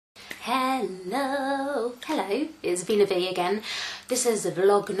Hello, it's V again. This is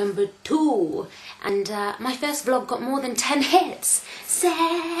vlog number 2, and my first vlog got more than 10 hits.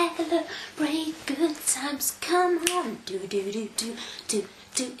 Celebrate good times, come on, do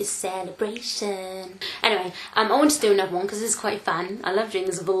it's celebration. Anyway, I want to do another one because it's quite fun. I love doing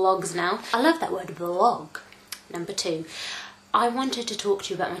these vlogs now. I love that word, vlog. Number 2, I wanted to talk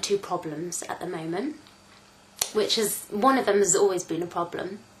to you about my 2 problems at the moment, which is, one of them has always been a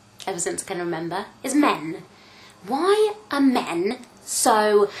problem ever since I can remember, is men. Why are men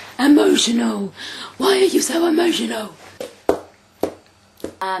so emotional? Why are you so emotional?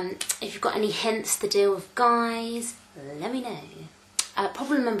 If you've got any hints to deal with guys, let me know.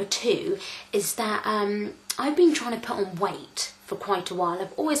 Problem number 2 is that I've been trying to put on weight for quite a while.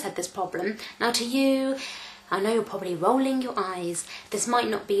 I've always had this problem. Now to you, I know you're probably rolling your eyes. This might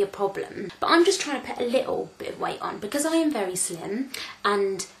not be a problem, but I'm just trying to put a little bit of weight on because I am very slim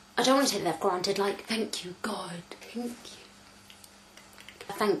and I don't want to take that for granted, like, thank you, God, thank you.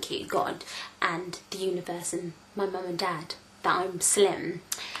 Thank you, God, and the universe and my mum and dad, that I'm slim.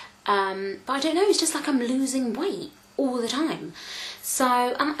 But I don't know, it's just like I'm losing weight all the time.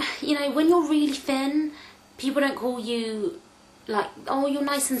 So, you know, when you're really thin, people don't call you, like, oh, you're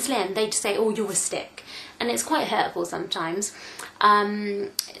nice and slim. They just say, oh, you're a stick. And it's quite hurtful sometimes.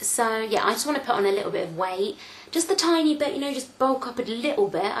 So, yeah, I just want to put on a little bit of weight. Just a tiny bit, you know, just bulk up a little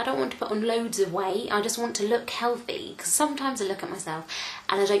bit. I don't want to put on loads of weight. I just want to look healthy. Because sometimes I look at myself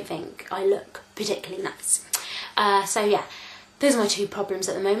and I don't think I look particularly nice. So, yeah, those are my 2 problems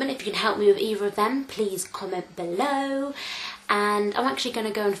at the moment. If you can help me with either of them, please comment below. And I'm actually going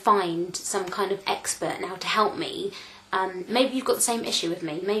to go and find some kind of expert now to help me. Maybe you've got the same issue with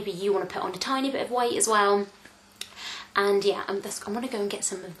me. Maybe you want to put on a tiny bit of weight as well. And yeah, I'm going to go and get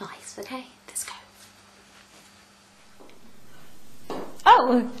some advice, okay? Let's go.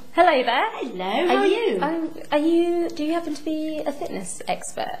 Oh, hello there. Hello, how are you? Do you happen to be a fitness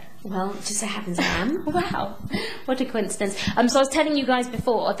expert? Well, just so happens I am. Wow, what a coincidence. So I was telling you guys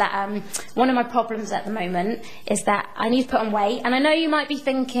before that one of my problems at the moment is that I need to put on weight, and I know you might be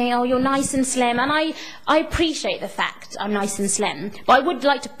thinking, oh, you're nice and slim, and I appreciate the fact I'm nice and slim, but I would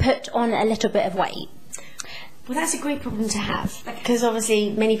like to put on a little bit of weight. Well, that's a great problem to have, because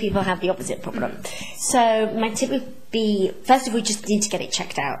obviously many people have the opposite problem. So my tip would be, first of all, we just need to get it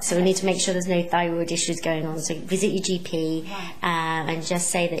checked out. So we need to make sure there's no thyroid issues going on. So visit your GP and just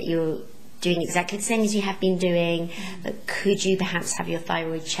say that you're doing exactly the same as you have been doing, but could you perhaps have your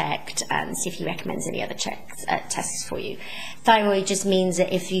thyroid checked and see if he recommends any other tests for you. Thyroid just means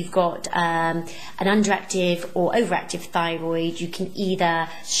that if you've got an underactive or overactive thyroid, you can either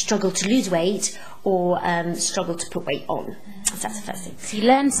struggle to lose weight or struggle to put weight on. So that's the first thing. So you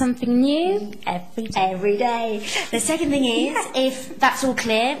learn something new every day. Every day. The second thing is, if that's all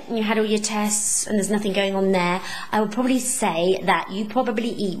clear, and you had all your tests and there's nothing going on there, I would probably say that you probably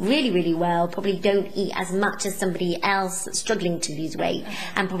eat really, really well, probably don't eat as much as somebody else that's struggling to lose weight,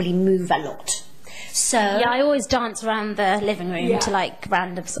 and probably move a lot. So yeah, I always dance around the living room to like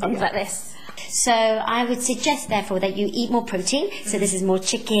random songs like this. So I would suggest, therefore, that you eat more protein. So this is more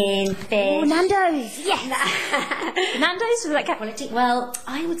chicken, fish. Oh, Nando's! Yes! Nando's is like quality. Well,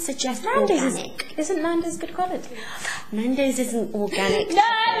 I would suggest Nando's organic. Isn't Nando's good quality? Nando's isn't organic. No,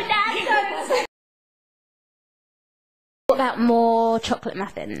 Nando's! What about more chocolate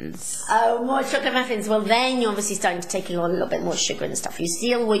muffins? Oh, more chocolate muffins. Well, then you're obviously starting to take on a little bit more sugar and stuff. You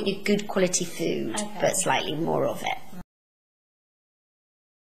still want your good quality food, but slightly more of it.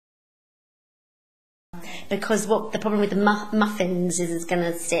 Because what the problem with the muffins is, it's going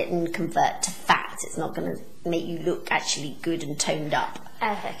to sit and convert to fat. It's not going to make you look actually good and toned up.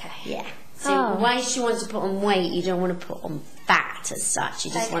 Okay. Yeah. So whilst you want to put on weight, you don't want to put on fat as such.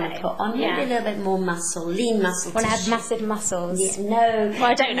 You just want to put on maybe a little bit more muscle, lean muscle. Want to have massive muscles? Yeah, no. Well,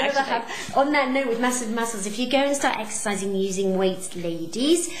 I don't know. On that note, with massive muscles, if you go and start exercising using weights,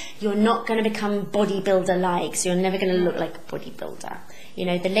 ladies, you're not going to become bodybuilder-like. So you're never going to look like a bodybuilder. You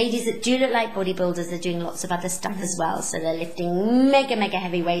know, the ladies that do look like bodybuilders are doing lots of other stuff as well. So they're lifting mega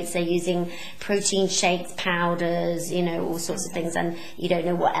heavy weights. They're using protein shakes, powders, you know, all sorts of things. And you don't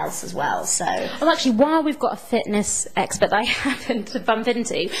know what else as well. So, well, actually, while we've got a fitness expert that I happen to bump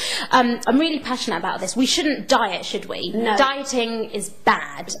into, I'm really passionate about this. We shouldn't diet, should we? No. Dieting is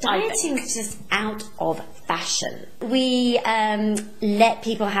bad. Dieting is just out of fashion. We let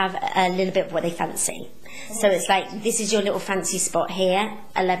people have a little bit of what they fancy. So it's like, this is your little fancy spot here,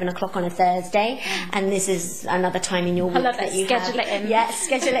 11 o'clock on a Thursday, and this is another time in your week that you schedule it in. Yeah,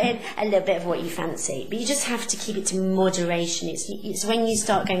 schedule it in, a little bit of what you fancy. But you just have to keep it to moderation. It's when you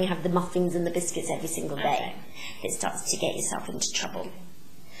start going and have the muffins and the biscuits every single day, it starts to get yourself into trouble.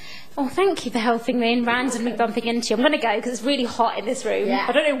 Oh, thank you for helping me and randomly bumping into you. I'm going to go because it's really hot in this room. Yeah.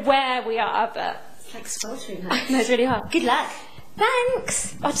 I don't know where we are, but... It's like sweltering. No, it's really hot. Good luck.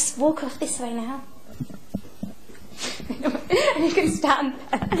 Thanks. I'll just walk off this way now. And you can stand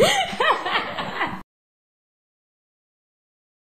there.